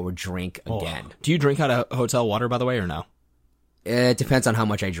eat or drink again. Do you drink out of hotel water, by the way, or no? It depends on how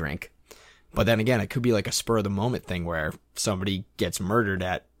much I drink. But then again, it could be like a spur-of-the-moment thing where somebody gets murdered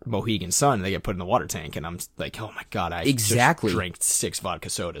at Mohegan Sun and they get put in the water tank, and I'm like, oh my god, I just drank 6 vodka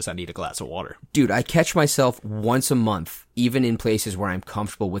sodas. I need a glass of water. Dude, I catch myself once a month, even in places where I'm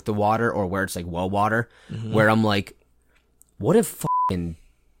comfortable with the water or where it's like well water, where I'm like, what if fucking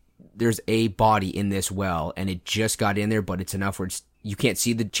there's a body in this well and it just got in there, but it's enough where you can't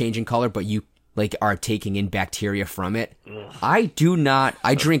see the change in color, but like are taking in bacteria from it. I do not.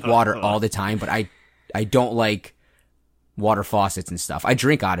 I drink water all the time, but I don't like water faucets and stuff. I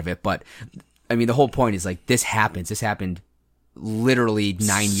drink out of it, but I mean the whole point is like this happens. This happened literally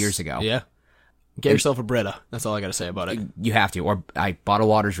 9 years ago. Yeah. Get yourself a Brita. That's all I got to say about it. You have to. Or bottled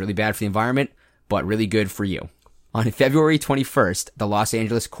water is really bad for the environment, but really good for you. On February 21st, the Los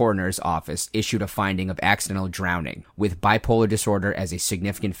Angeles Coroner's Office issued a finding of accidental drowning with bipolar disorder as a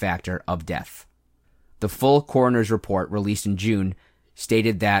significant factor of death. The full coroner's report, released in June,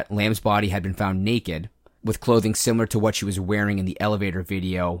 stated that Lam's body had been found naked, with clothing similar to what she was wearing in the elevator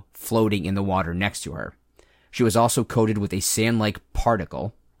video, floating in the water next to her. She was also coated with a sand-like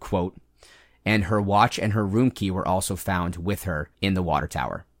particle, quote, and her watch and her room key were also found with her in the water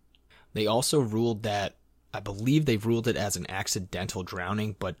tower. They also ruled that, I believe they've ruled it as an accidental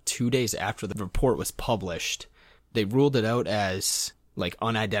drowning, but 2 days after the report was published, they ruled it out as, like,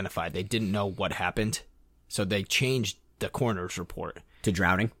 unidentified. They didn't know what happened, so they changed the coroner's report. To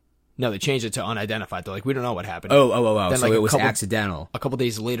drowning? No, they changed it to unidentified. They're like, we don't know what happened. Oh. Then, so like, it was accidental. A couple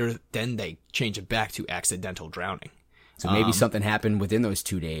days later, then they changed it back to accidental drowning. So maybe something happened within those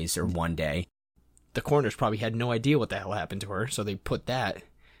 2 days or 1 day. The coroners probably had no idea what the hell happened to her, so they put that,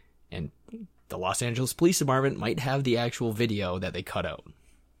 and the Los Angeles Police Department might have the actual video that they cut out.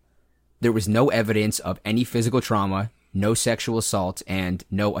 There was no evidence of any physical trauma, no sexual assault, and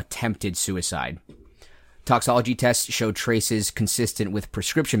no attempted suicide. Toxology tests showed traces consistent with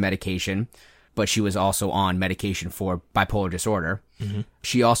prescription medication, but she was also on medication for bipolar disorder. Mm-hmm.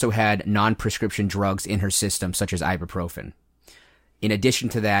 She also had non-prescription drugs in her system, such as ibuprofen. In addition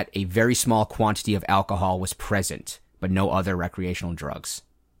to that, a very small quantity of alcohol was present, but no other recreational drugs.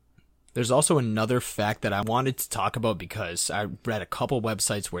 There's also another fact that I wanted to talk about because I read a couple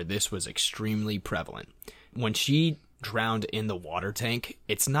websites where this was extremely prevalent. When she drowned in the water tank,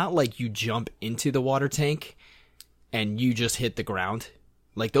 it's not like you jump into the water tank and you just hit the ground.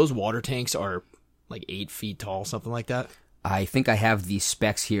 Like, those water tanks are like 8 feet tall, something like that. I think I have the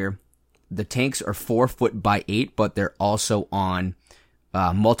specs here. The tanks are 4 foot by 8, but they're also on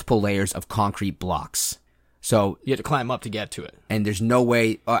multiple layers of concrete blocks. So you have to climb up to get to it. And there's no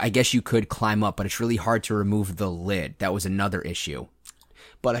way, I guess you could climb up, but it's really hard to remove the lid. That was another issue.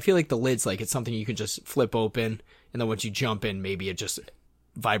 But I feel like the lid's like, it's something you can just flip open, and then once you jump in, maybe it just,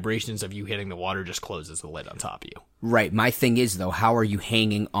 vibrations of you hitting the water just closes the lid on top of you. Right. My thing is, though, how are you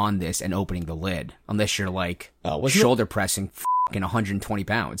hanging on this and opening the lid? Unless you're like shoulder pressing fucking 120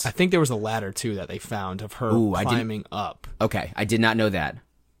 pounds. I think there was a ladder, too, that they found of her climbing up. Okay. I did not know that.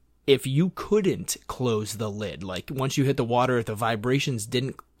 If you couldn't close the lid, like once you hit the water, if the vibrations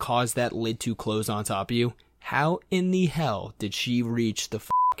didn't cause that lid to close on top of you, how in the hell did she reach the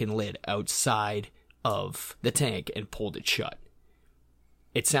fucking lid outside of the tank and pulled it shut?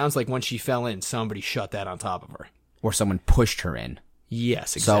 It sounds like when she fell in, somebody shut that on top of her. Or someone pushed her in.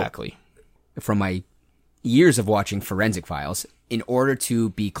 Yes, exactly. So, from my years of watching Forensic Files, in order to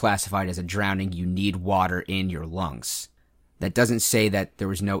be classified as a drowning, you need water in your lungs. That doesn't say that there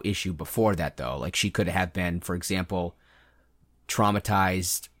was no issue before that, though. Like, she could have been, for example,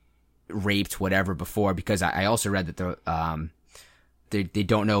 traumatized, raped, whatever, before, because I also read that they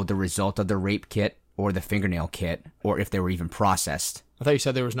don't know the result of the rape kit or the fingernail kit, or if they were even processed. I thought you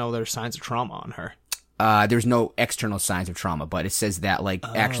said there was no other signs of trauma on her. There's no external signs of trauma, but it says that, like,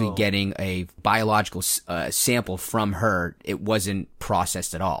 actually getting a biological sample from her, it wasn't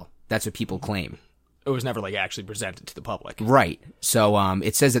processed at all. That's what people claim. It was never, like, actually presented to the public. Right. So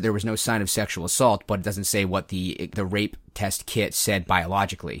it says that there was no sign of sexual assault, but it doesn't say what the rape test kit said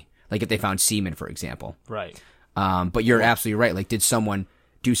biologically. Like, if they found semen, for example. Right. But you're absolutely right. Like, did someone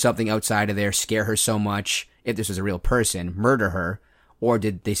do something outside of there, scare her so much, if this was a real person, murder her, or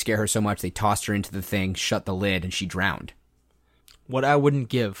did they scare her so much they tossed her into the thing, shut the lid, and she drowned? What I wouldn't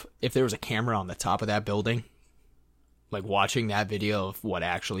give, if there was a camera on the top of that building, like watching that video of what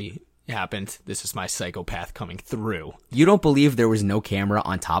actually happened, this is my psychopath coming through. You don't believe there was no camera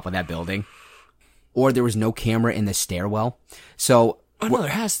on top of that building? Or there was no camera in the stairwell? So... Oh, no,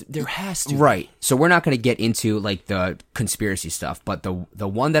 there has to. Right. So we're not going to get into, like, the conspiracy stuff, but the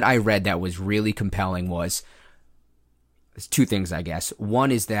one that I read that was really compelling was... There's two things, I guess.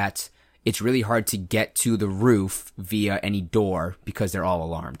 One is that it's really hard to get to the roof via any door because they're all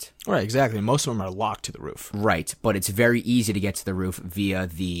alarmed. Right, exactly. Most of them are locked to the roof. Right, but it's very easy to get to the roof via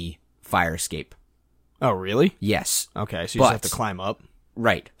the fire escape. Oh, really? Yes. Okay, so you just have to climb up?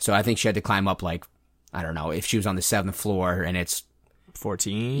 Right. So I think she had to climb up, like, I don't know, if she was on the 7th floor and it's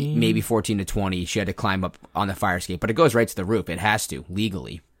 14? Maybe 14 to 20, she had to climb up on the fire escape. But it goes right to the roof. It has to,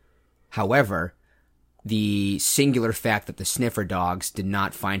 legally. However, the singular fact that the sniffer dogs did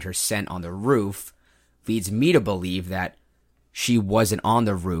not find her scent on the roof leads me to believe that she wasn't on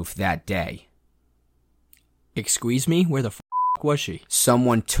the roof that day. Excuse me? Where the was she?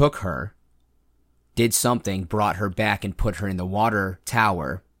 Someone took her, did something, brought her back, and put her in the water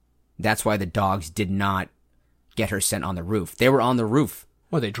tower. That's why the dogs did not get her scent on the roof. They were on the roof.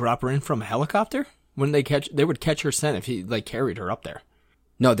 What, they drop her in from a helicopter? When they would catch her scent if he carried her up there.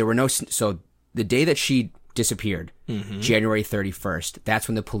 No, there were no. So the day that she disappeared, January 31st, that's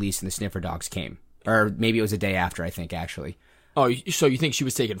when the police and the sniffer dogs came. Or maybe it was the day after, I think, actually. Oh, so you think she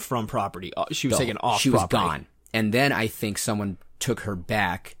was taken from property? She was taken off property. She was gone. And then I think someone took her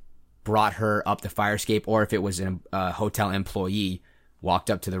back, brought her up the fire escape, or if it was a hotel employee, walked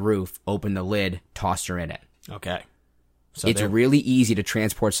up to the roof, opened the lid, tossed her in it. Okay. So it's really easy to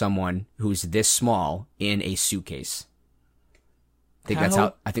transport someone who's this small in a suitcase. I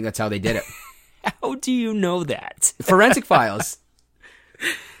think that's how they did it. How do you know that? Forensic Files.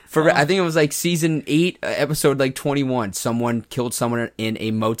 I think it was like season 8, episode 21. Someone killed someone in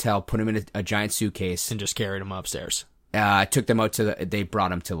a motel, put him in a giant suitcase, and just carried him upstairs. Took them out they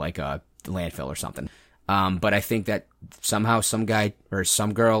brought him to like a landfill or something. But I think that somehow some guy or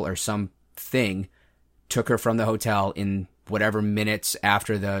some girl or something took her from the hotel in whatever minutes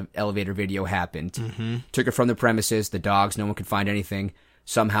after the elevator video happened. Mm-hmm. Took her from the premises, the dogs, no one could find anything.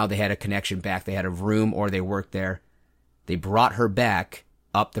 Somehow they had a connection back. They had a room or they worked there. They brought her back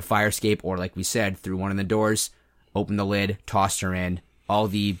up the fire escape, or like we said, through one of the doors, opened the lid, tossed her in. All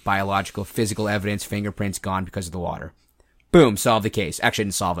the biological, physical evidence, fingerprints gone because of the water. Boom, solved the case. Actually, I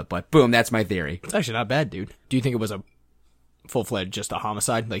didn't solve it, but boom, that's my theory. It's actually not bad, dude. Do you think it was a full-fledged just a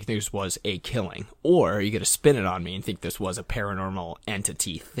homicide? Like, this was a killing? Or are you going to spin it on me and think this was a paranormal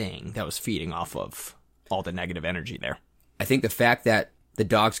entity thing that was feeding off of all the negative energy there? I think the fact that the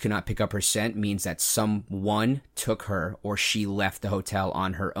dogs could not pick up her scent means that someone took her or she left the hotel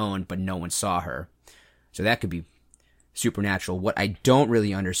on her own, but no one saw her. So that could be supernatural. What I don't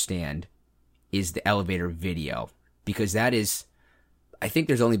really understand is the elevator video, because that is, I think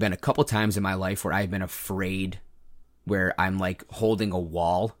there's only been a couple times in my life where I've been afraid, where I'm like holding a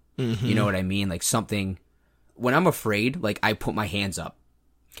wall. Mm-hmm. You know what I mean? Like something, when I'm afraid, like I put my hands up.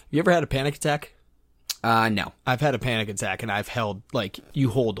 You ever had a panic attack? No. I've had a panic attack, and I've held, like, you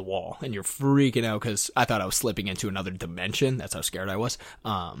hold the wall, and you're freaking out because I thought I was slipping into another dimension. That's how scared I was.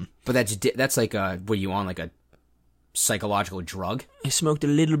 But that's like were you on like a psychological drug? I smoked a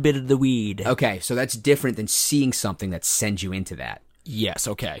little bit of the weed. Okay, so that's different than seeing something that sends you into that. Yes,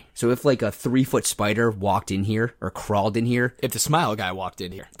 okay. So if like a 3-foot spider walked in here or crawled in here, if the smile guy walked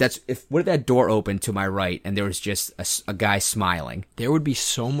in here, what if that door opened to my right and there was just a guy smiling? There would be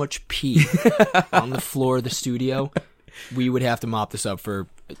so much pee on the floor of the studio. We would have to mop this up for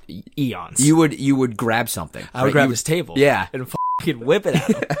eons. You would grab something. I would grab this table. Yeah, and fucking whip it at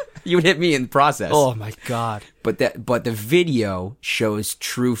him. You would hit me in the process. Oh my god! But the video shows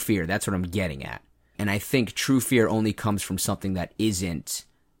true fear. That's what I'm getting at. And I think true fear only comes from something that isn't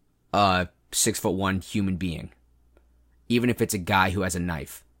a 6'1" human being. Even if it's a guy who has a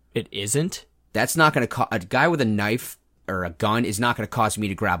knife. It isn't? That's not going to a guy with a knife or a gun is not going to cause me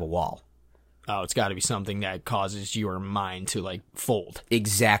to grab a wall. Oh, it's got to be something that causes your mind to like fold.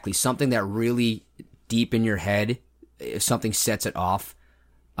 Exactly. Something that really deep in your head, if something sets it off,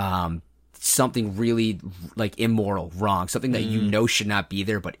 something really like immoral, wrong, something that you know should not be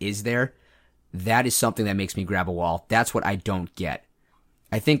there but is there. That is something that makes me grab a wall. That's what I don't get.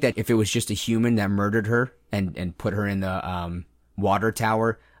 I think that if it was just a human that murdered her and put her in the water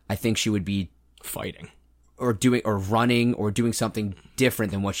tower, I think she would be fighting or running or doing something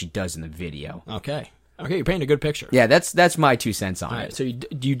different than what she does in the video. Okay, you're painting a good picture. Yeah, that's my 2 cents on All it. right, so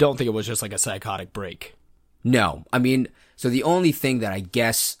you don't think it was just like a psychotic break? No. I mean, so the only thing that I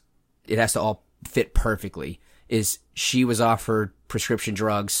guess it has to all fit perfectly is she was offered prescription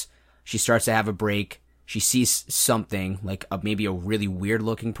drugs. She starts to have a break. She sees something, like maybe a really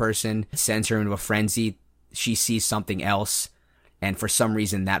weird-looking person, sends her into a frenzy. She sees something else, and for some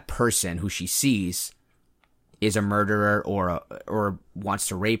reason that person who she sees is a murderer or wants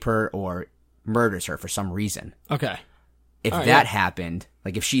to rape her or murders her for some reason. Okay. If that happened,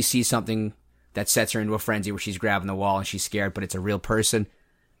 like if she sees something that sets her into a frenzy where she's grabbing the wall and she's scared, but it's a real person,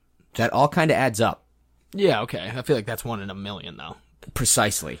 that all kind of adds up. Yeah, okay. I feel like that's 1 in a million, though.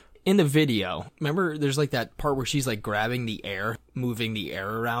 Precisely. In the video, remember there's like that part where she's like grabbing the air, moving the air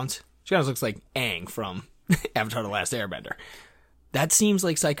around? She kind of looks like Aang from Avatar: The Last Airbender. That seems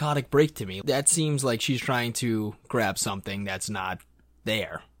like psychotic break to me. That seems like she's trying to grab something that's not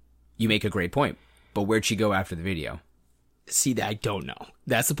there. You make a great point. But where'd she go after the video? See, I don't know.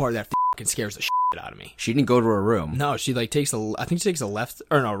 That's the part that fucking scares the shit out of me. She didn't go to her room. No, she like takes I think she takes a left,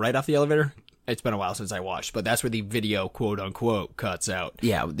 or no, right off the elevator. It's been a while since I watched, but that's where the video, quote unquote, cuts out.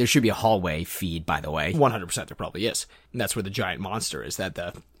 Yeah, there should be a hallway feed, by the way. 100% there probably is. And that's where the giant monster is that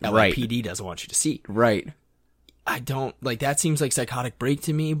the LAPD doesn't want you to see. Right. I don't, like, that seems like psychotic break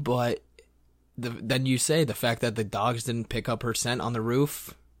to me, but then you say the fact that the dogs didn't pick up her scent on the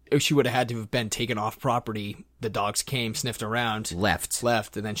roof, if she would have had to have been taken off property, the dogs came, sniffed around,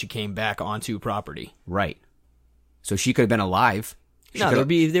 left, and then she came back onto property. Right. So she could have been alive. No, there would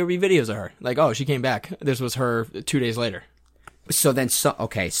be videos of her. Like, oh, she came back. This was her 2 days later. So then,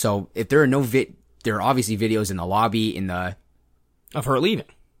 okay, so if there are no there are obviously videos in the lobby, of her leaving.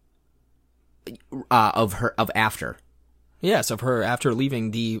 Of after. Yes, of her after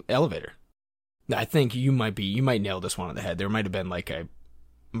leaving the elevator. I think you might nail this one on the head. There might have been like a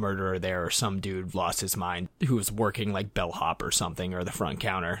murderer there, or some dude lost his mind who was working like bellhop or something, or the front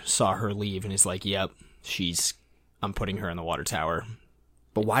counter, saw her leave and is like, yep, I'm putting her in the water tower.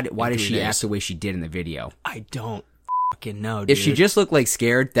 But why did she act the way she did in the video? I don't fucking know, dude. If she just looked like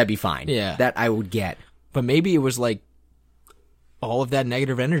scared, that'd be fine. Yeah. That I would get. But maybe it was like all of that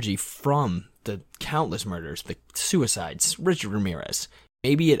negative energy from the countless murders, the suicides, Richard Ramirez.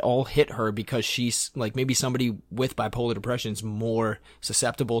 Maybe it all hit her because she's like, maybe somebody with bipolar depression is more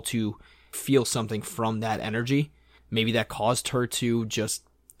susceptible to feel something from that energy. Maybe that caused her to just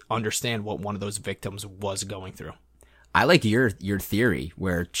understand what one of those victims was going through. I like your theory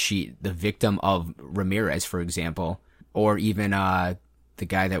where the victim of Ramirez, for example, or even the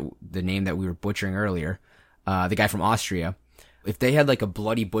name that we were butchering earlier, the guy from Austria, if they had like a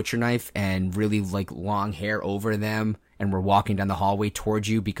bloody butcher knife and really like long hair over them and were walking down the hallway towards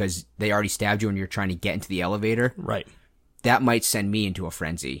you because they already stabbed you and you're trying to get into the elevator, right? That might send me into a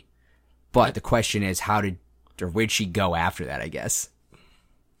frenzy. But the question is, where'd she go after that, I guess?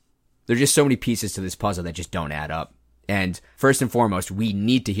 There's just so many pieces to this puzzle that just don't add up. And first and foremost, we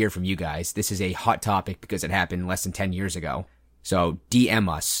need to hear from you guys. This is a hot topic because it happened less than 10 years ago. So DM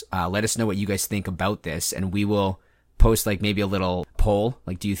us. Let us know what you guys think about this, and we will post like maybe a little poll.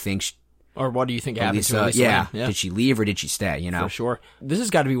 Like, do you think... Or what do you think happened to Elisa Lam? Yeah. Did she leave or did she stay, you know? For sure. This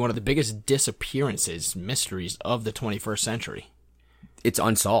has got to be one of the biggest disappearances, mysteries of the 21st century. It's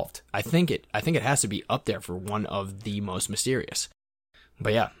unsolved. I think it has to be up there for one of the most mysterious.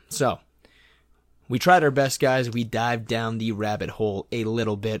 But yeah, so... we tried our best, guys. We dived down the rabbit hole a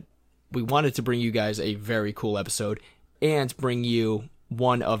little bit. We wanted to bring you guys a very cool episode and bring you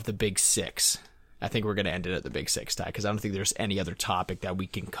one of the big six. I think we're going to end it at the big six, Ty, because I don't think there's any other topic that we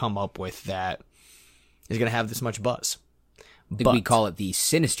can come up with that is going to have this much buzz. I think we call it the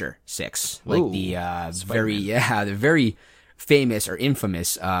Sinister Six. Like the very famous or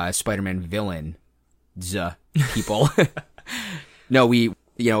infamous Spider-Man villain people. No, it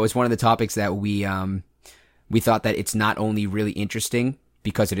was one of the topics that we thought that it's not only really interesting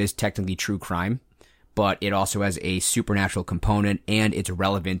because it is technically true crime, but it also has a supernatural component and it's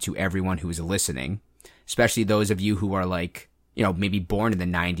relevant to everyone who is listening, especially those of you who are like, maybe born in the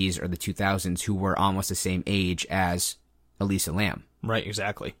 90s or the 2000s who were almost the same age as Elisa Lam. Right,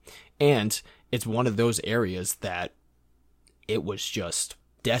 exactly. And it's one of those areas that it was just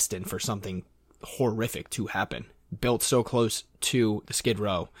destined for something horrific to happen. Built so close to the Skid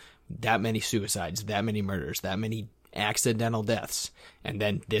Row, that many suicides, that many murders, that many accidental deaths, and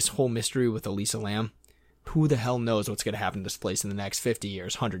then this whole mystery with Elisa Lam. Who the hell knows what's going to happen to this place in the next 50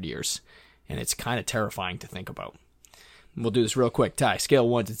 years, 100 years, and it's kind of terrifying to think about. We'll do this real quick. Ty, scale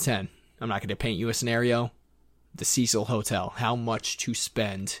 1 to 10. I'm not going to paint you a scenario. The Cecil Hotel. How much to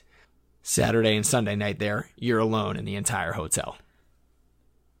spend Saturday and Sunday night there? You're alone in the entire hotel.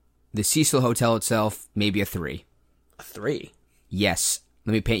 The Cecil Hotel itself, maybe a 3. 3? Yes.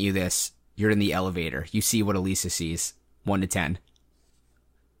 Let me paint you this. You're in the elevator. You see what Elisa sees. 1 to 10.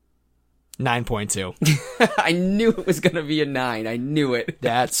 9.2. I knew it was going to be a 9. I knew it.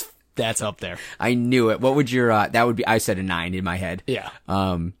 That's up there. I knew it. What would your, that would be, I said a 9 in my head. Yeah.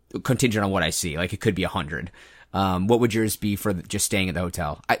 Contingent on what I see. Like, it could be 100. What would yours be for just staying at the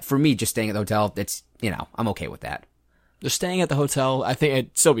hotel? For me, just staying at the hotel, that's, I'm okay with that. Just staying at the hotel, I think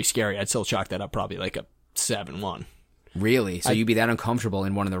it'd still be scary. I'd still chalk that up probably like a 7-1. Really? So you'd be that uncomfortable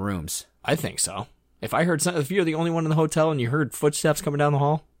in one of the rooms? I think so. If you're the only one in the hotel and you heard footsteps coming down the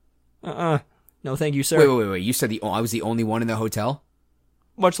hall, no thank you, sir. Wait. You said I was the only one in the hotel?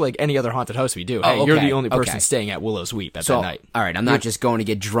 Much like any other haunted house we do. Oh, hey, okay. You're the only person staying at Willow's Weep at that night. All right, I'm not just going to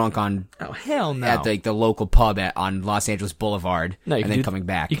get drunk on... Oh, hell no. At the local pub on Los Angeles Boulevard and then coming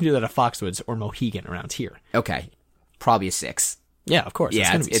back. You can do that at Foxwoods or Mohegan around here. Okay. Probably a 6. Yeah, of course. Yeah, it's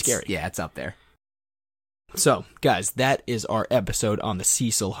going to be scary. Yeah, it's up there. So, guys, that is our episode on the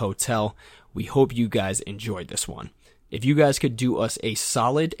Cecil Hotel. We hope you guys enjoyed this one. If you guys could do us a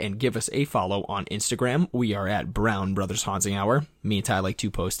solid and give us a follow on Instagram, we are at Brown Brothers Haunting Hour. Me and Ty like to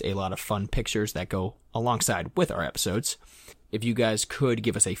post a lot of fun pictures that go alongside with our episodes. If you guys could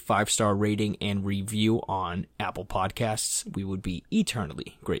give us a 5-star rating and review on Apple Podcasts, we would be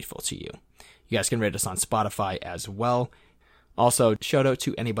eternally grateful to you. You guys can rate us on Spotify as well. Also, shout out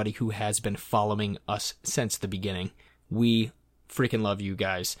to anybody who has been following us since the beginning. We freaking love you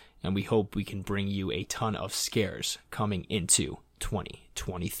guys, and we hope we can bring you a ton of scares coming into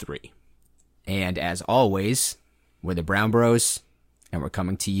 2023. And as always, we're the Brown Bros, and we're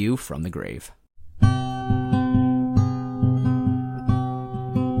coming to you from the grave.